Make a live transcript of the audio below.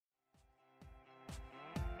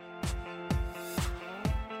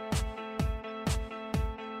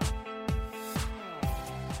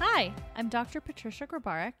Hi, I'm Dr. Patricia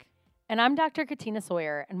Grabarek. And I'm Dr. Katina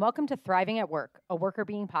Sawyer, and welcome to Thriving at Work, a Worker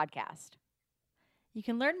Being podcast. You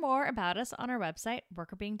can learn more about us on our website,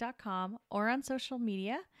 workerbeing.com, or on social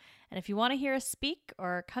media. And if you want to hear us speak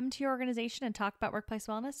or come to your organization and talk about workplace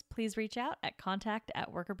wellness, please reach out at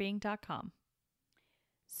contact@workerbeing.com.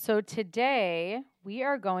 So today we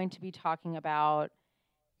are going to be talking about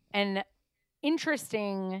an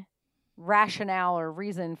interesting rationale or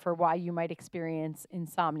reason for why you might experience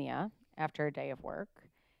insomnia after a day of work,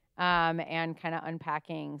 and kind of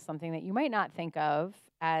unpacking something that you might not think of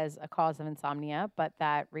as a cause of insomnia, but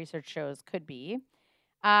that research shows could be.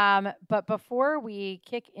 But before we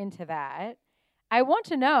kick into that, I want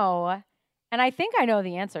to know, and I think I know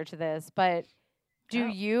the answer to this, but do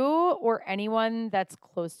you or anyone that's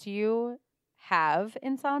close to you have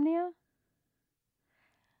insomnia?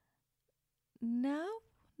 No,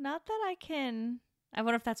 not that I can. I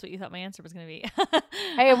wonder if that's what you thought my answer was going to be.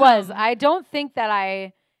 It was. I don't think that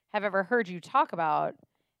I have ever heard you talk about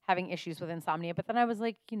having issues with insomnia, but then I was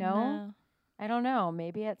like, No. I don't know,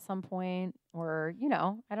 maybe at some point or,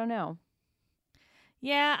 I don't know.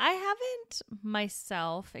 Yeah, I haven't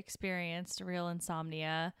myself experienced real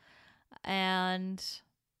insomnia. And,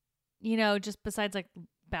 just besides like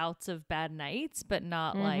bouts of bad nights, but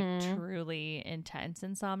not like truly intense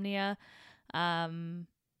insomnia.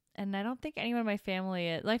 And I don't think anyone in my family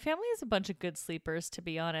is a bunch of good sleepers, to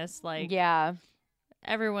be honest. Like, yeah,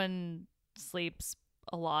 everyone sleeps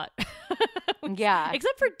a lot. Yeah.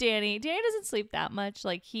 Except for Danny. Danny doesn't sleep that much.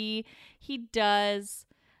 Like he does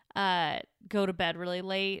go to bed really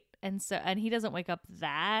late, and he doesn't wake up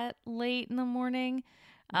that late in the morning.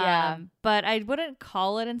 Yeah. But I wouldn't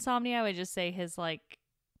call it insomnia. I would just say his like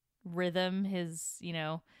rhythm, his,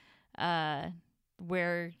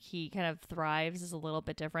 where he kind of thrives is a little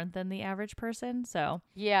bit different than the average person. So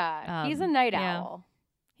yeah, he's a night owl.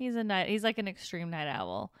 He's like an extreme night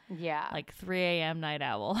owl. Yeah. Like 3 a.m. night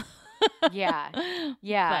owl. Yeah.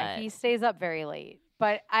 Yeah. But he stays up very late.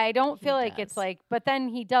 But I don't feel like it's like, but then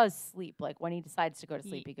he does sleep. Like when he decides to go to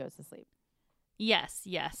sleep, he goes to sleep.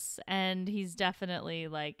 Yes. And he's definitely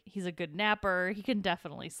he's a good napper. He can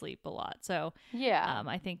definitely sleep a lot. So yeah,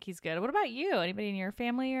 I think he's good. What about you? Anybody in your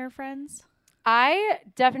family or friends? I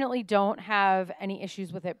definitely don't have any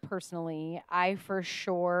issues with it personally. I for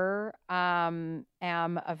sure am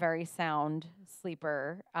a very sound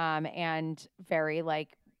sleeper, and very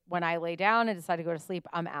when I lay down and decide to go to sleep,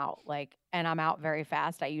 I'm out and I'm out very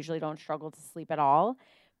fast. I usually don't struggle to sleep at all,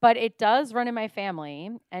 but it does run in my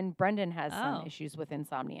family, and Brendan has some issues with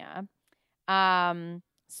insomnia.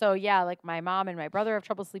 So yeah, my mom and my brother have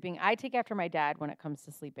trouble sleeping. I take after my dad when it comes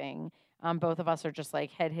to sleeping. Both of us are just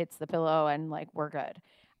head hits the pillow and we're good.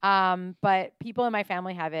 But people in my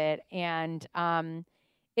family have it, and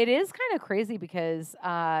it is kind of crazy because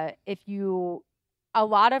a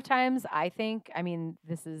lot of times I think,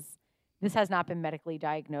 this has not been medically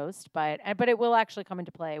diagnosed, but it will actually come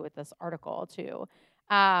into play with this article too.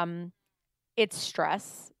 It's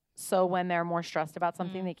stress. So when they're more stressed about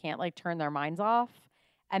something, they can't turn their minds off.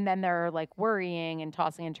 And then they're worrying and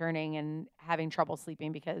tossing and turning and having trouble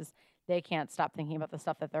sleeping because they can't stop thinking about the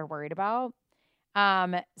stuff that they're worried about.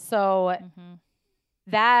 So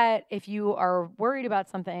that if you are worried about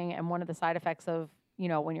something, and one of the side effects of,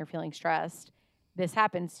 when you're feeling stressed, this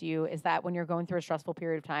happens to you, is that when you're going through a stressful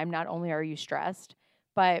period of time, not only are you stressed,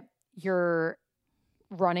 but you're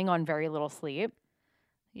running on very little sleep.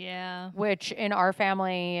 Yeah. Which in our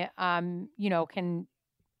family,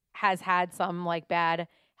 has had some bad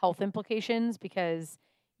health implications because,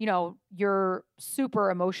 you're super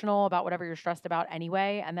emotional about whatever you're stressed about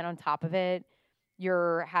anyway. And then on top of it,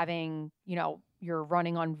 you're having, you're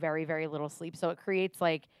running on very, very little sleep. So it creates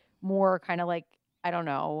more kind of I don't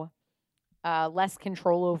know, less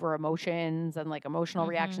control over emotions and emotional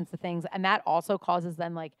reactions to things. And that also causes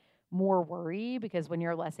then more worry, because when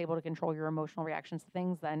you're less able to control your emotional reactions to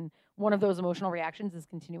things, then one of those emotional reactions is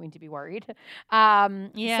continuing to be worried.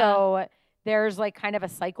 So there's kind of a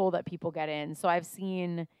cycle that people get in. So I've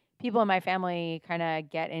seen people in my family kind of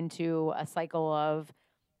get into a cycle of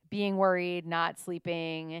being worried, not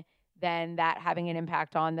sleeping, then that having an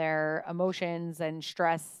impact on their emotions and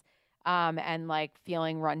stress, and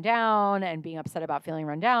feeling run down and being upset about feeling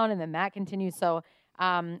run down. And then that continues. So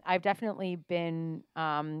I've definitely been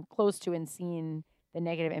close to and seen the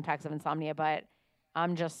negative impacts of insomnia, but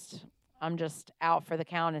I'm just out for the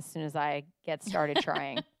count as soon as I get started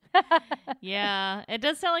trying. Yeah, it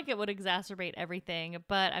does sound like it would exacerbate everything,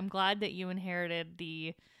 but I'm glad that you inherited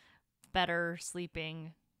the better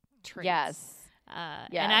sleeping traits. Yes.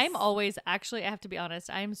 And I'm Yes. always, actually, I have to be honest,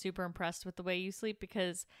 I'm super impressed with the way you sleep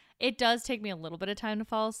because it does take me a little bit of time to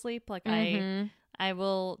fall asleep. Like I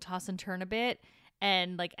will toss and turn a bit.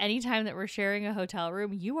 And like anytime that we're sharing a hotel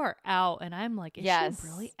room, you are out. And I'm like, is Yes. she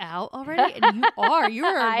really out already? And you are. You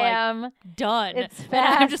are I like am. done. It's And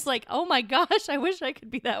I'm fast. just like, oh my gosh, I wish I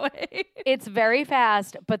could be that way. It's very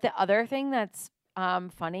fast. But the other thing that's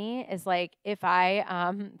funny is like if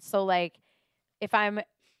if I'm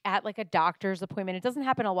at like a doctor's appointment, it doesn't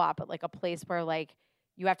happen a lot, but like a place where like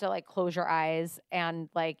you have to like close your eyes and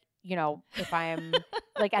like, you know, if I'm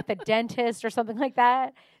like at the dentist or something like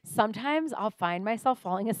that, sometimes I'll find myself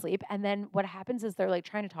falling asleep. And then what happens is they're like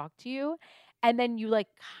trying to talk to you. And then you like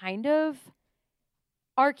kind of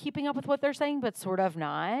are keeping up with what they're saying, but sort of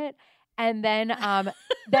not. And then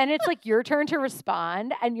it's like your turn to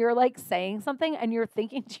respond and you're like saying something and you're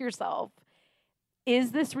thinking to yourself,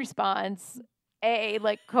 is this response A,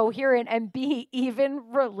 like coherent, and B,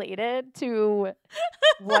 even related to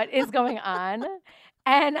what is going on?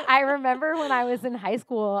 And I remember when I was in high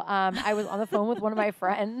school, I was on the phone with one of my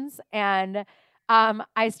friends and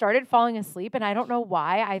I started falling asleep. And I don't know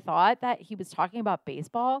why I thought that he was talking about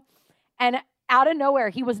baseball. And out of nowhere,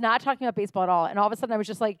 he was not talking about baseball at all. And all of a sudden, I was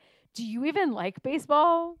just like, do you even like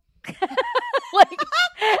baseball? Like,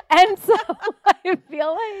 and so I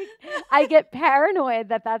feel like I get paranoid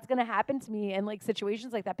that that's going to happen to me in like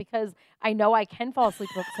situations like that because I know I can fall asleep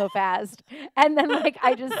so fast. And then like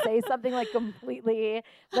I just say something like completely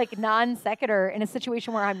like non sequitur in a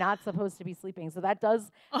situation where I'm not supposed to be sleeping. So that does,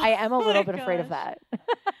 I am a little bit afraid of that.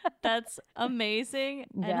 That's amazing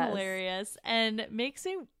and Yes. hilarious and makes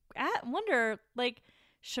me wonder, like,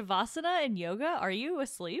 Shavasana and yoga, are you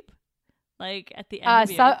asleep? Like at the end of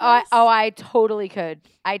yoga class? I totally could.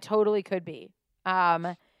 I totally could be.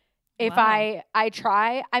 If Wow. I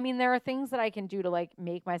try, I mean, there are things that I can do to like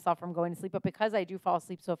make myself from going to sleep, but because I do fall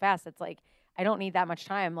asleep so fast, it's like I don't need that much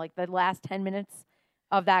time. Like the last 10 minutes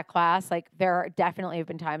of that class, like there definitely have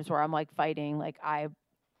been times where I'm like fighting, like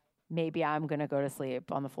maybe I'm gonna go to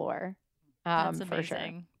sleep on the floor. That's For sure.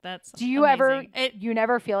 amazing. That's Do you amazing. you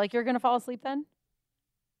never feel like you're gonna fall asleep then?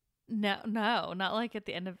 No, not like at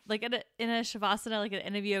the end of like in a shavasana, like at the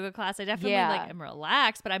end of yoga class. I definitely Yeah. like am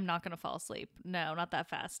relaxed, but I'm not gonna fall asleep. No, not that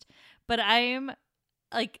fast. But I'm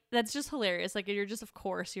like that's just hilarious. Like you're just, of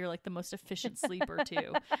course, you're like the most efficient sleeper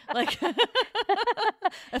too. Like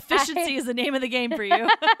efficiency is the name of the game for you.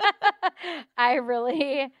 I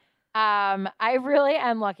really am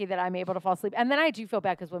lucky that I'm able to fall asleep. And then I do feel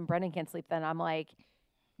bad because when Brendan can't sleep, then I'm like,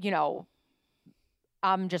 you know,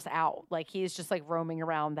 I'm just out. Like he's just like roaming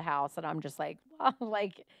around the house and I'm just like,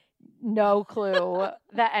 like no clue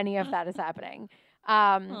that any of that is happening.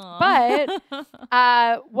 But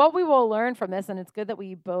what we will learn from this, and it's good that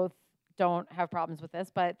we both don't have problems with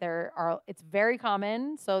this, but it's very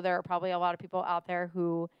common. So there are probably a lot of people out there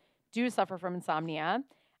who do suffer from insomnia.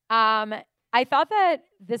 I thought that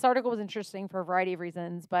this article was interesting for a variety of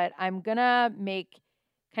reasons, but I'm gonna make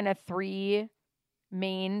kind of 3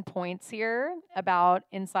 main points here about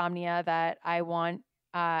insomnia that I want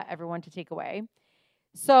everyone to take away.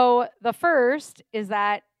 So the first is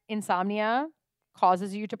that insomnia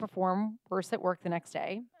causes you to perform worse at work the next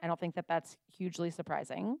day. I don't think that that's hugely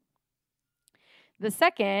surprising. The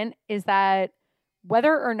second is that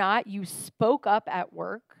whether or not you spoke up at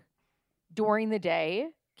work during the day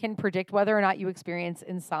can predict whether or not you experience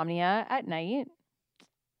insomnia at night.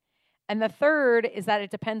 And the third is that it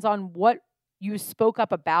depends on what you spoke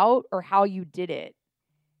up about or how you did it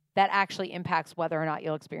that actually impacts whether or not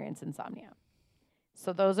you'll experience insomnia.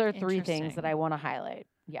 So those are 3 things that I want to highlight.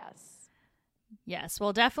 Yes. Yes.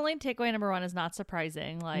 Well, definitely takeaway number 1 is not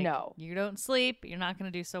surprising. Like, no. You don't sleep, you're not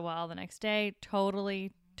going to do so well the next day.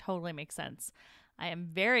 Totally makes sense. I am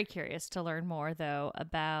very curious to learn more, though,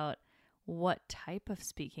 about what type of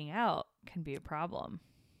speaking out can be a problem.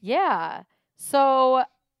 Yeah. So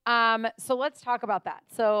let's talk about that.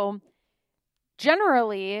 So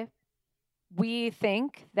generally, we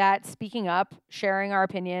think that speaking up, sharing our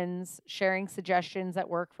opinions, sharing suggestions at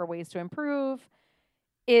work for ways to improve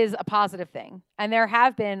is a positive thing. And there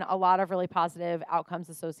have been a lot of really positive outcomes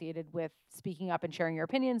associated with speaking up and sharing your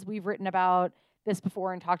opinions. We've written about this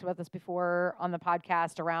before and talked about this before on the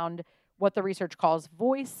podcast around what the research calls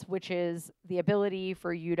voice, which is the ability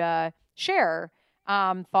for you to share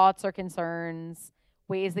thoughts or concerns,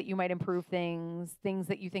 ways that you might improve things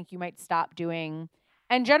that you think you might stop doing.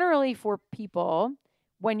 And generally for people,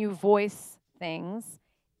 when you voice things,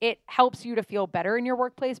 it helps you to feel better in your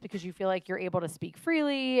workplace because you feel like you're able to speak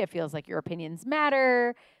freely. It feels like your opinions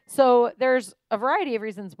matter. So there's a variety of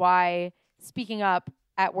reasons why speaking up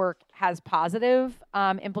at work has positive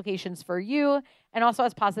implications for you and also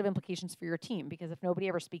has positive implications for your team. Because if nobody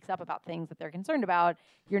ever speaks up about things that they're concerned about,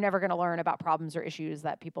 you're never going to learn about problems or issues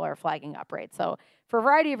that people are flagging up, right? So for a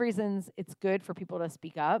variety of reasons, it's good for people to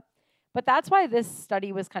speak up. But that's why this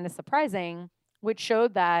study was kind of surprising, which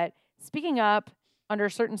showed that speaking up under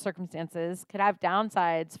certain circumstances could have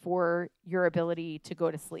downsides for your ability to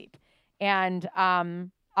go to sleep. And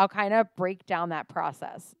I'll kind of break down that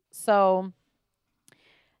process. So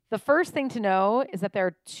the first thing to know is that there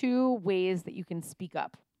are two ways that you can speak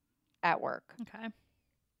up at work. Okay.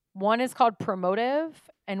 One is called promotive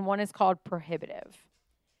and one is called prohibitive.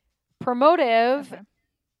 Promotive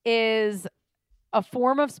is a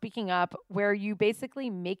form of speaking up where you basically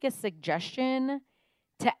make a suggestion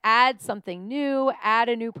to add something new, add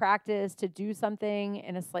a new practice, to do something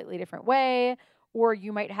in a slightly different way, or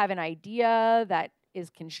you might have an idea that is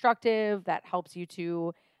constructive that helps you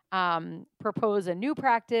to propose a new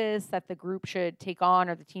practice that the group should take on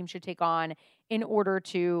or the team should take on in order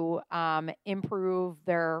to improve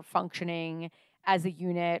their functioning as a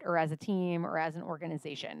unit or as a team or as an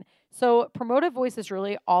organization. So promotive voice is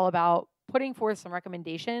really all about putting forth some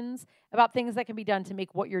recommendations about things that can be done to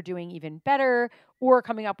make what you're doing even better, or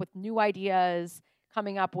coming up with new ideas,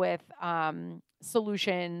 coming up with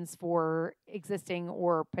solutions for existing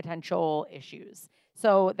or potential issues.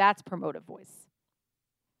 So that's promotive voice.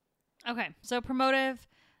 Okay. So promotive,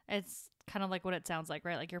 it's kind of like what it sounds like,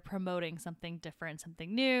 right? Like you're promoting something different,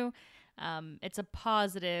 something new. It's a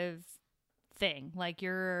positive thing. Like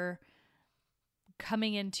you're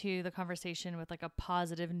coming into the conversation with like a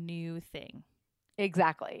positive new thing.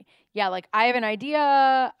 Exactly. Yeah, like I have an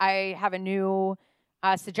idea, I have a new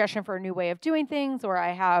suggestion for a new way of doing things, or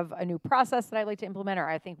I have a new process that I'd like to implement, or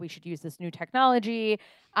I think we should use this new technology.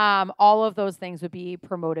 All of those things would be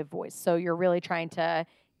promotive voice. So you're really trying to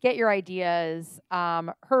get your ideas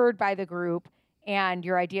heard by the group, and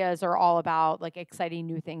your ideas are all about like exciting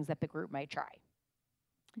new things that the group might try.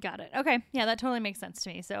 Got it. Okay. Yeah, that totally makes sense to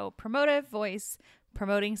me. So promotive voice,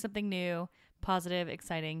 promoting something new, positive,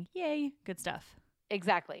 exciting. Yay. Good stuff.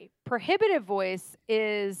 Exactly. Prohibitive voice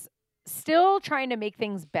is still trying to make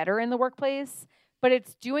things better in the workplace, but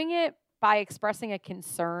it's doing it by expressing a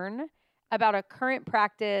concern about a current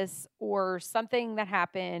practice or something that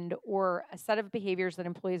happened or a set of behaviors that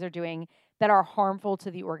employees are doing that are harmful to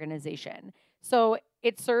the organization. So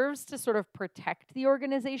it serves to sort of protect the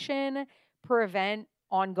organization, prevent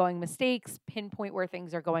ongoing mistakes, pinpoint where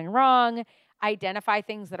things are going wrong, identify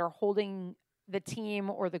things that are holding the team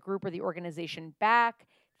or the group or the organization back,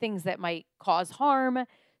 things that might cause harm.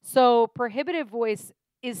 So prohibitive voice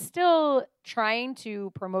is still trying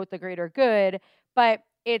to promote the greater good, but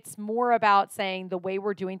it's more about saying the way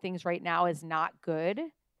we're doing things right now is not good,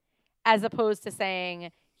 as opposed to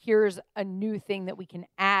saying, here's a new thing that we can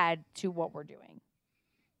add to what we're doing.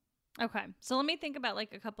 Okay. So let me think about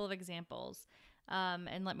like a couple of examples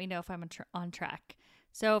and let me know if I'm on track.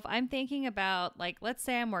 So if I'm thinking about like, let's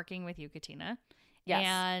say I'm working with you, Katina, Yes.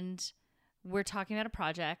 and we're talking about a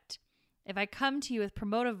project. If I come to you with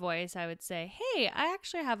promotive voice, I would say, hey, I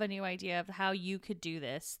actually have a new idea of how you could do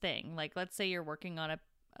this thing. Like, let's say you're working on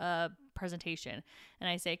a presentation and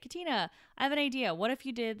I say, Katina, I have an idea. What if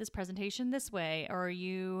you did this presentation this way, or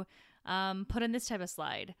you put in this type of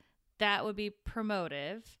slide? That would be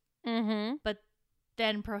promotive. Mm-hmm. But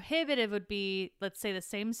then prohibitive would be, let's say the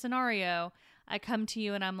same scenario. I come to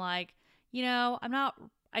you and I'm like,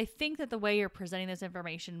 I think that the way you're presenting this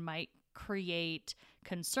information might create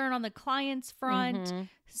concern on the client's front. Mm-hmm.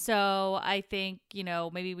 So I think,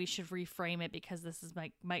 maybe we should reframe it because this is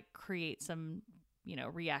might create some,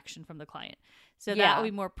 reaction from the client. So that would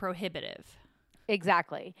be more prohibitive.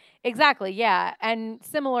 Exactly. Yeah. And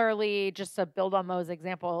similarly, just to build on those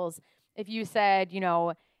examples, if you said,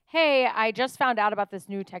 hey, I just found out about this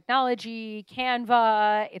new technology,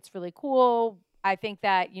 Canva, it's really cool. I think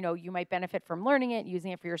that, you might benefit from learning it,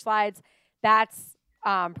 using it for your slides. That's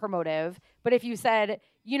promotive. But if you said,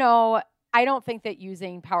 I don't think that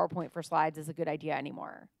using PowerPoint for slides is a good idea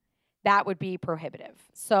anymore, that would be prohibitive.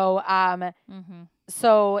 So,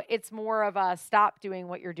 so it's more of a stop doing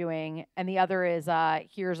what you're doing. And the other is,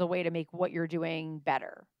 here's a way to make what you're doing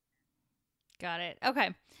better. Got it. Okay.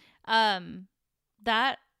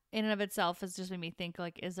 That in and of itself has just made me think,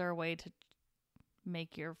 like, is there a way to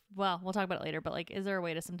make we'll talk about it later, but like, is there a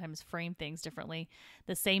way to sometimes frame things differently,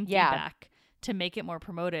 the same feedback, to make it more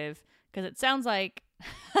promotive? Because it sounds like,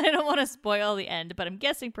 I don't want to spoil the end, but I'm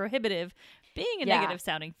guessing prohibitive being a negative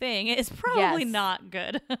sounding thing is probably not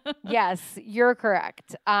good. Yes, you're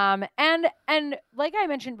correct. And like I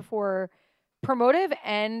mentioned before, promotive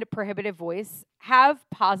and prohibitive voice have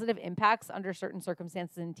positive impacts under certain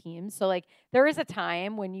circumstances in teams. So like there is a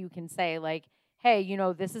time when you can say like, hey,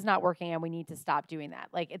 this is not working and we need to stop doing that.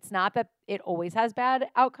 Like it's not that it always has bad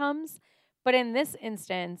outcomes, but in this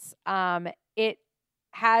instance, it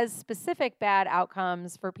has specific bad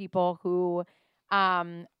outcomes for people who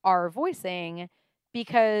are voicing,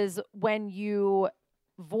 because when you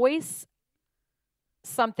voice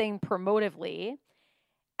something promotively,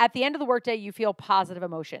 at the end of the workday, you feel positive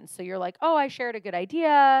emotions. So you're like, oh, I shared a good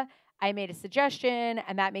idea, I made a suggestion,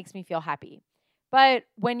 and that makes me feel happy. But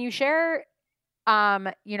when you share,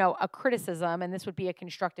 a criticism, and this would be a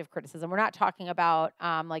constructive criticism, we're not talking about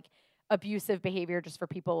like abusive behavior just for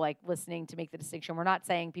people like listening to make the distinction. We're not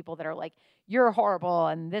saying people that are like, you're horrible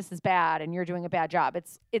and this is bad and you're doing a bad job.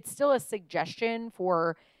 It's still a suggestion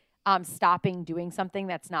for stopping doing something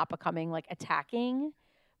that's not becoming like attacking.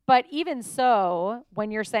 But even so,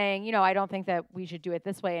 when you're saying, I don't think that we should do it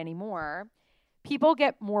this way anymore, people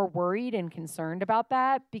get more worried and concerned about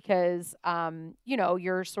that because,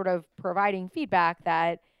 you're sort of providing feedback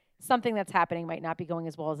that something that's happening might not be going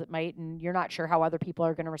as well as it might, and you're not sure how other people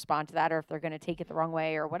are going to respond to that or if they're going to take it the wrong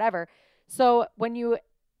way or whatever. So when you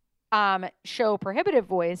show prohibitive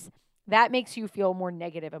voice, that makes you feel more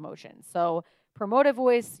negative emotions. So promotive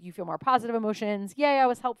voice, you feel more positive emotions. Yay, I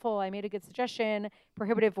was helpful. I made a good suggestion.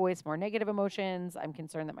 Prohibitive voice, more negative emotions. I'm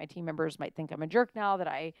concerned that my team members might think I'm a jerk now that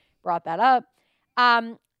I brought that up.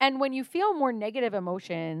 And when you feel more negative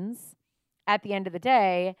emotions at the end of the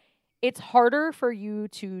day, it's harder for you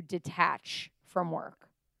to detach from work.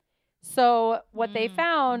 So what they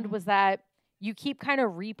found was that you keep kind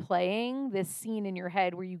of replaying this scene in your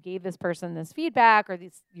head where you gave this person this feedback or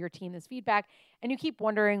your team this feedback, and you keep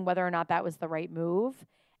wondering whether or not that was the right move.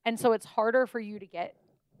 And so it's harder for you to get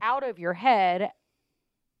out of your head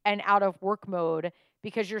and out of work mode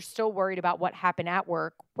because you're still worried about what happened at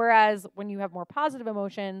work. Whereas when you have more positive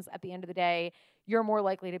emotions at the end of the day, you're more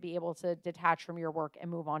likely to be able to detach from your work and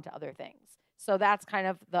move on to other things. So that's kind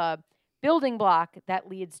of the building block that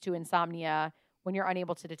leads to insomnia. When you're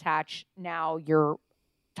unable to detach, now you're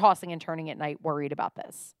tossing and turning at night worried about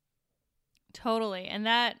this. Totally. And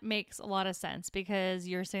that makes a lot of sense because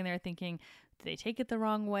you're sitting there thinking, did they take it the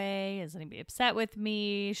wrong way? Is anybody upset with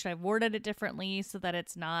me? Should I have worded it differently so that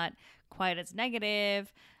it's not quite as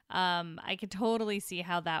negative? I could totally see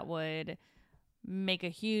how that would make a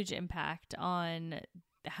huge impact on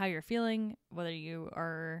how you're feeling, whether you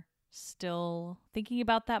are still thinking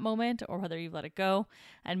about that moment or whether you've let it go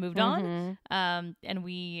and moved on. And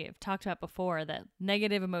we've talked about before that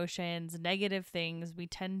negative emotions, negative things, we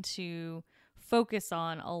tend to focus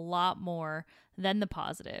on a lot more than the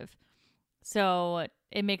positive. So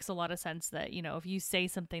it makes a lot of sense that, if you say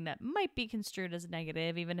something that might be construed as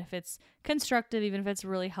negative, even if it's constructive, even if it's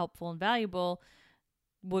really helpful and valuable,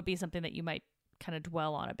 would be something that you might kind of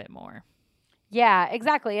dwell on a bit more. Yeah,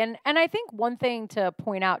 exactly. And I think one thing to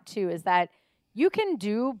point out too is that you can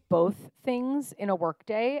do both things in a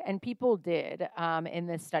workday, and people did in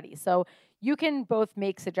this study. So you can both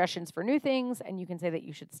make suggestions for new things, and you can say that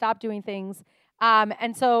you should stop doing things.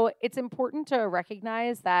 And so it's important to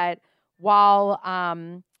recognize that while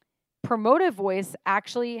promotive voice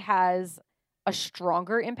actually has a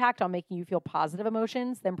stronger impact on making you feel positive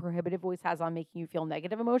emotions than prohibitive voice has on making you feel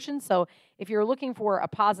negative emotions. So if you're looking for a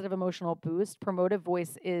positive emotional boost, promotive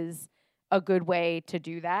voice is a good way to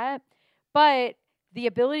do that. But the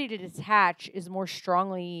ability to detach is more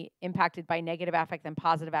strongly impacted by negative affect than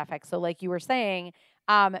positive affect. So like you were saying,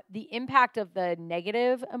 the impact of the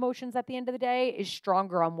negative emotions at the end of the day is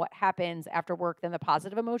stronger on what happens after work than the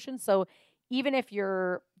positive emotions. So even if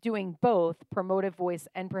you're doing both promotive voice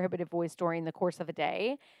and prohibitive voice during the course of a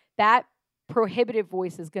day, that prohibitive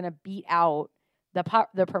voice is going to beat out the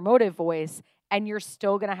promotive voice, and you're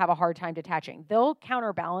still going to have a hard time detaching. They'll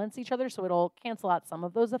counterbalance each other, so it'll cancel out some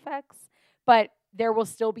of those effects, but there will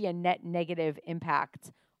still be a net negative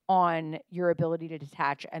impact on your ability to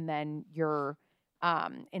detach, and then your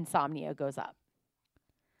insomnia goes up.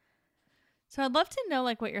 So I'd love to know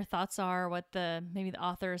what your thoughts are, what maybe the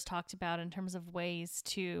authors talked about in terms of ways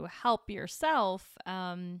to help yourself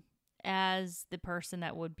as the person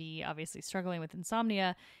that would be obviously struggling with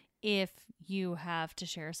insomnia if you have to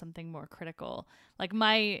share something more critical.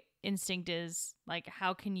 My instinct is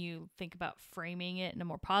how can you think about framing it in a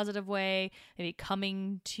more positive way, maybe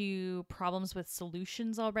coming to problems with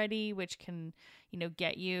solutions already, which can,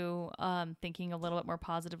 get you thinking a little bit more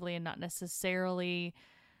positively and not necessarily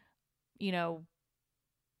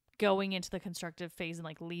going into the constructive phase and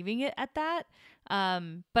leaving it at that.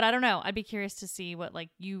 But I don't know. I'd be curious to see what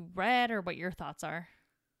you read or what your thoughts are.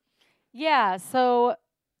 Yeah. So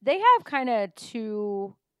they have kind of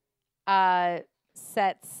two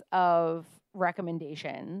sets of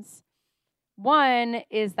recommendations. One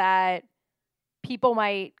is that people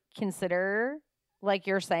might consider, like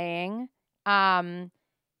you're saying, um,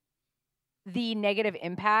 the negative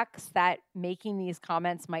impacts that making these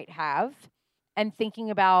comments might have, and thinking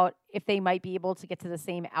about if they might be able to get to the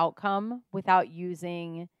same outcome without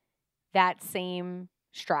using that same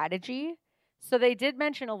strategy. So they did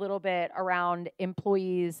mention a little bit around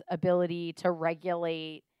employees' ability to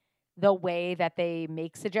regulate the way that they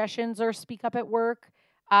make suggestions or speak up at work.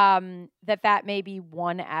 That may be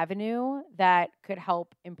one avenue that could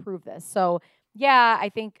help improve this. So yeah, I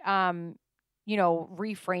think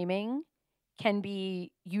reframing can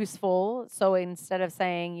be useful. So instead of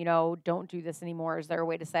saying, don't do this anymore, is there a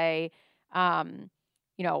way to say, um,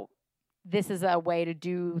 you know, this is a way to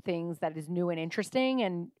do things that is new and interesting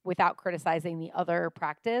and without criticizing the other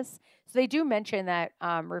practice. So they do mention that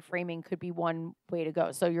reframing could be one way to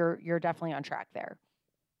go. So you're definitely on track there.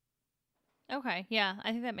 Okay. Yeah.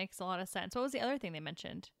 I think that makes a lot of sense. What was the other thing they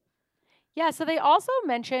mentioned? Yeah. So they also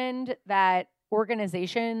mentioned that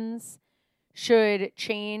organizations should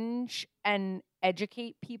change and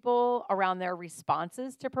educate people around their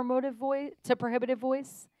responses to prohibitive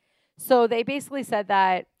voice. So they basically said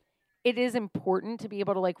that it is important to be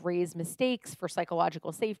able to like raise mistakes for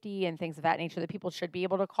psychological safety and things of that nature, that people should be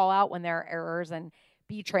able to call out when there are errors and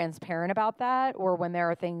be transparent about that, or when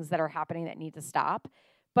there are things that are happening that need to stop.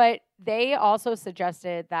 But they also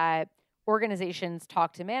suggested that organizations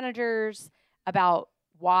talk to managers about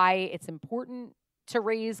why it's important to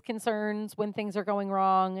raise concerns when things are going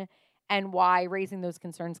wrong, and why raising those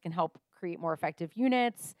concerns can help create more effective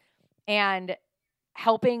units, and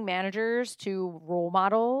helping managers to role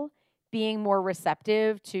model being more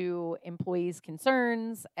receptive to employees'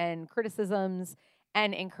 concerns and criticisms,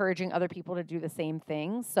 and encouraging other people to do the same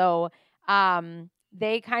thing. So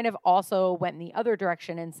they kind of also went in the other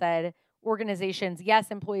direction and said, organizations,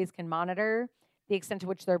 yes, employees can monitor the extent to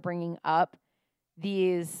which they're bringing up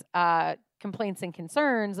these complaints and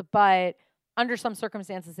concerns, but under some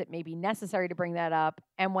circumstances, it may be necessary to bring that up.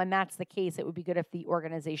 And when that's the case, it would be good if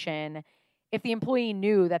the employee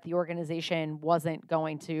knew that the organization wasn't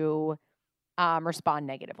going to respond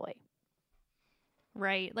negatively.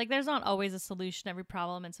 Right. Like there's not always a solution to every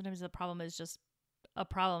problem. And sometimes the problem is just a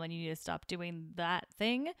problem and you need to stop doing that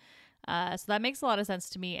thing. So that makes a lot of sense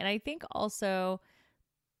to me. And I think also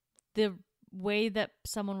the way that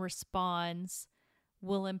someone responds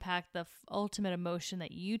will impact the ultimate emotion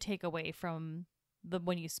that you take away from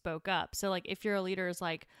when you spoke up. So like if your leader is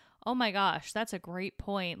like, oh my gosh, that's a great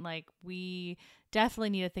point, like we definitely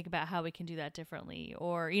need to think about how we can do that differently,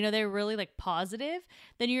 or they're really like positive,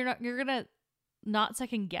 then you're gonna not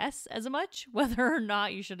second guess as much whether or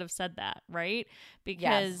not you should have said that, right?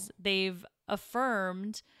 Because Yes. they've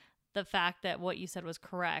affirmed the fact that what you said was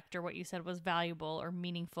correct, or what you said was valuable or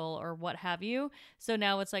meaningful or what have you. So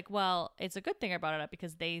now it's like, well, it's a good thing I brought it up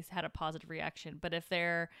because they had a positive reaction. But if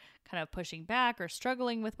they're kind of pushing back or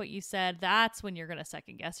struggling with what you said, that's when you're going to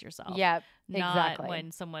second guess yourself. Yeah, not exactly. when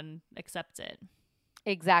someone accepts it.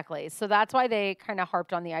 Exactly. So that's why they kind of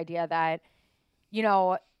harped on the idea that,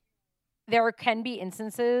 there can be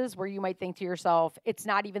instances where you might think to yourself, it's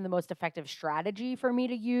not even the most effective strategy for me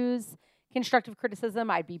to use constructive criticism.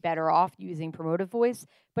 I'd be better off using promotive voice.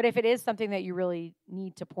 But if it is something that you really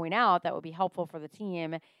need to point out that would be helpful for the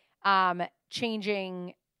team,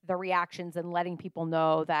 changing the reactions and letting people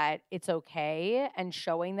know that it's okay, and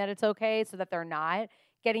showing that it's okay, so that they're not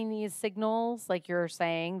getting these signals like you're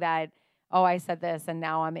saying that, oh, I said this and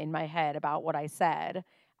now I'm in my head about what I said.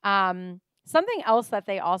 Something else that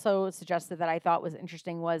they also suggested that I thought was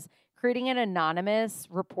interesting was creating an anonymous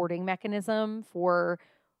reporting mechanism for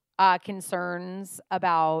concerns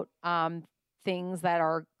about things that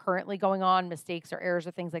are currently going on, mistakes or errors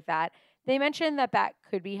or things like that. They mentioned that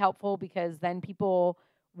could be helpful because then people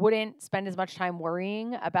wouldn't spend as much time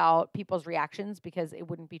worrying about people's reactions because it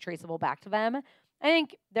wouldn't be traceable back to them. I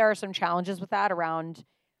think there are some challenges with that around,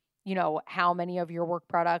 how many of your work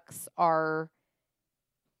products are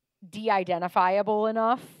de-identifiable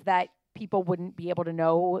enough that people wouldn't be able to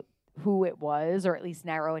know who it was, or at least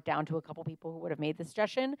narrow it down to a couple people who would have made the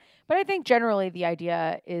suggestion. But I think generally the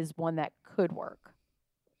idea is one that could work.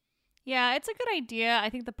 Yeah, it's a good idea.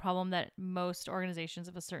 I think the problem that most organizations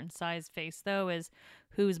of a certain size face, though, is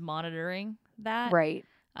who's monitoring that. Right.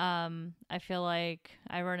 I feel like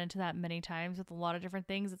I run into that many times with a lot of different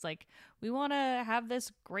things. It's like, we want to have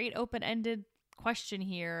this great open-ended question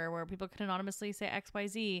here where people can anonymously say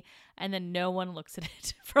XYZ, and then no one looks at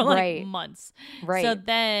it for Right. months. Right. So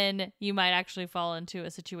then you might actually fall into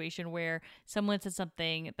a situation where someone said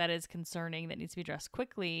something that is concerning that needs to be addressed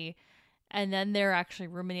quickly, and then they're actually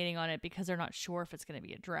ruminating on it because they're not sure if it's going to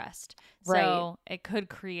be addressed. Right. So it could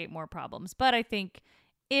create more problems. But I think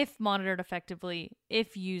if monitored effectively,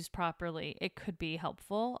 if used properly, it could be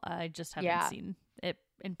helpful. I just haven't seen it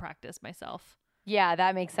in practice myself. Yeah,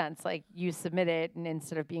 that makes sense. Like, you submit it, and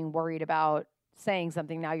instead of being worried about saying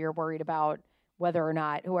something, now you're worried about whether or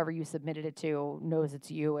not whoever you submitted it to knows it's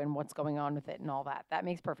you and what's going on with it and all that. That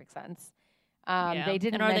makes perfect sense. Yeah. They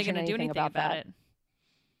didn't and are they mention going to do anything about that. it?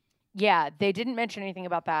 Yeah, they didn't mention anything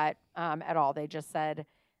about that at all. They just said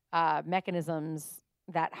mechanisms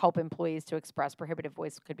that help employees to express prohibitive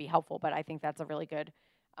voice could be helpful. But I think that's a really good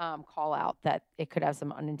call out, that it could have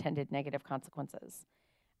some unintended negative consequences.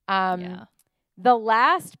 Yeah. The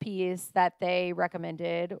last piece that they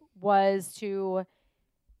recommended was to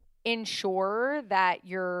ensure that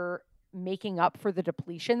you're making up for the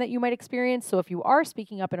depletion that you might experience. So if you are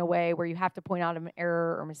speaking up in a way where you have to point out an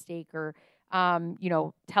error or mistake, or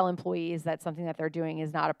tell employees that something that they're doing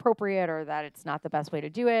is not appropriate or that it's not the best way to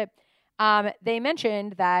do it, they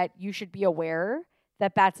mentioned that you should be aware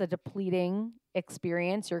that that's a depleting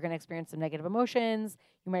experience. You're going to experience some negative emotions.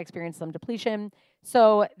 You might experience some depletion.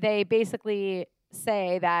 So they basically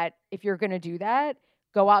say that if you're going to do that,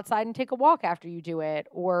 go outside and take a walk after you do it,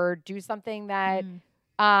 or do something that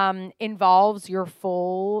involves your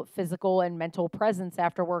full physical and mental presence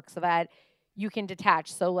after work so that you can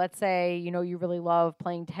detach. So let's say, you really love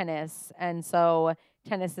playing tennis. And so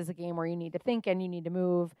tennis is a game where you need to think and you need to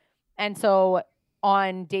move. And so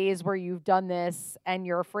on days where you've done this and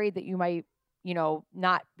you're afraid that you might,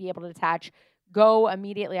 not be able to detach, go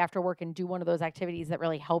immediately after work and do one of those activities that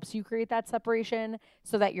really helps you create that separation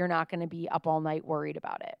so that you're not going to be up all night worried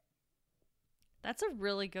about it. That's a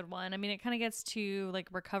really good one. I mean, it kind of gets to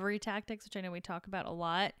recovery tactics, which I know we talk about a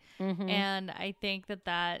lot. Mm-hmm. And I think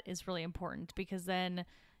that is really important, because then,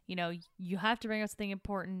 you have to bring up something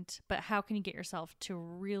important, but how can you get yourself to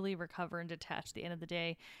really recover and detach at the end of the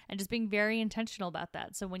day? And just being very intentional about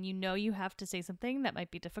that. So when you have to say something that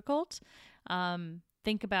might be difficult,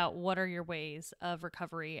 think about what are your ways of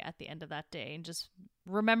recovery at the end of that day, and just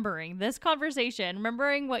remembering this conversation,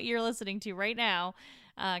 remembering what you're listening to right now,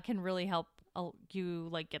 can really help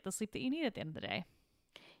you get the sleep that you need at the end of the day.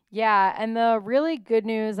 Yeah. And the really good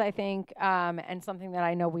news, I think, and something that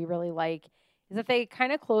I know we really like, is that they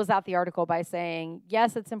kind of close out the article by saying,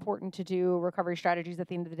 yes, it's important to do recovery strategies at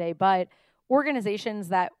the end of the day, but organizations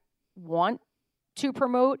that want to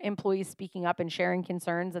promote employees speaking up and sharing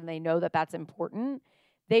concerns, and they know that that's important,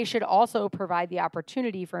 they should also provide the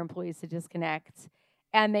opportunity for employees to disconnect,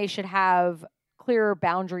 and they should have clearer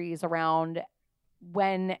boundaries around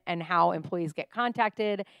when and how employees get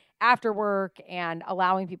contacted after work, and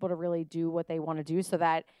allowing people to really do what they want to do, so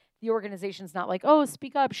that the organization's not like, oh,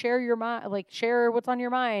 speak up, share your mind, share what's on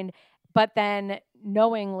your mind. But then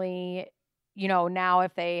knowingly, now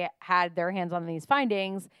if they had their hands on these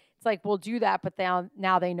findings, it's like, we'll do that. But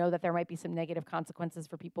now they know that there might be some negative consequences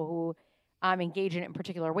for people who engage in it in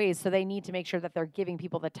particular ways. So they need to make sure that they're giving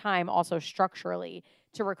people the time also structurally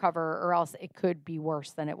to recover, or else it could be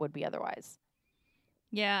worse than it would be otherwise.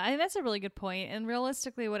 Yeah, I think that's a really good point. And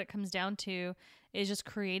realistically, what it comes down to is just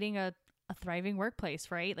creating a thriving workplace,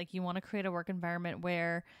 right? You want to create a work environment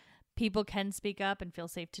where people can speak up and feel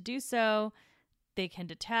safe to do so. They can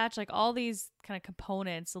detach. All these kind of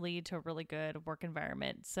components lead to a really good work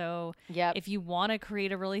environment. So if you want to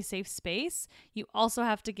create a really safe space, you also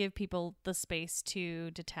have to give people the space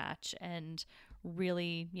to detach and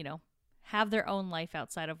really, have their own life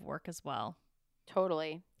outside of work as well.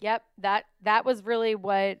 Totally. Yep. That was really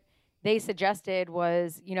what they suggested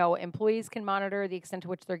was, employees can monitor the extent to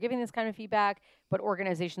which they're giving this kind of feedback, but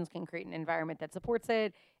organizations can create an environment that supports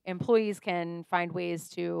it. Employees can find ways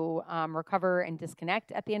to recover and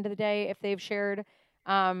disconnect at the end of the day if they've shared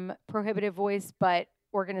prohibitive voice, but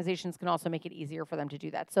organizations can also make it easier for them to do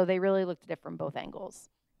that. So they really looked at it from both angles.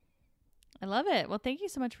 I love it. Well, thank you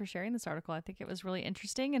so much for sharing this article. I think it was really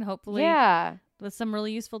interesting, and hopefully with some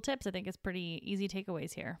really useful tips. I think it's pretty easy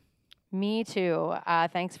takeaways here. Me too.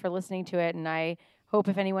 Thanks for listening to it. And I hope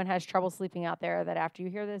if anyone has trouble sleeping out there, that after you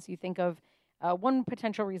hear this, you think of one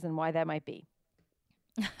potential reason why that might be.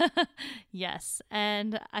 Yes.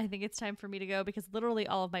 And I think it's time for me to go, because literally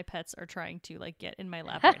all of my pets are trying to get in my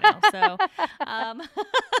lap right now. So I'm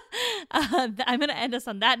going to end us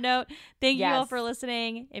on that note. Thank you all for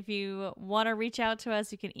listening. If you want to reach out to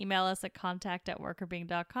us, you can email us at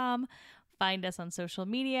contact@workrbeing.com. Find us on social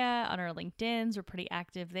media, on our LinkedIns. We're pretty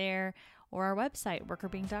active there. or our website,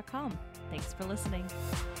 workerbeing.com. Thanks for listening.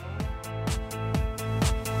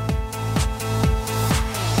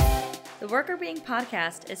 The Worker Being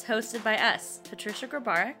podcast is hosted by us, Patricia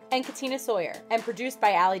Grabarek and Katina Sawyer, and produced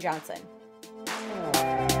by Allie Johnson.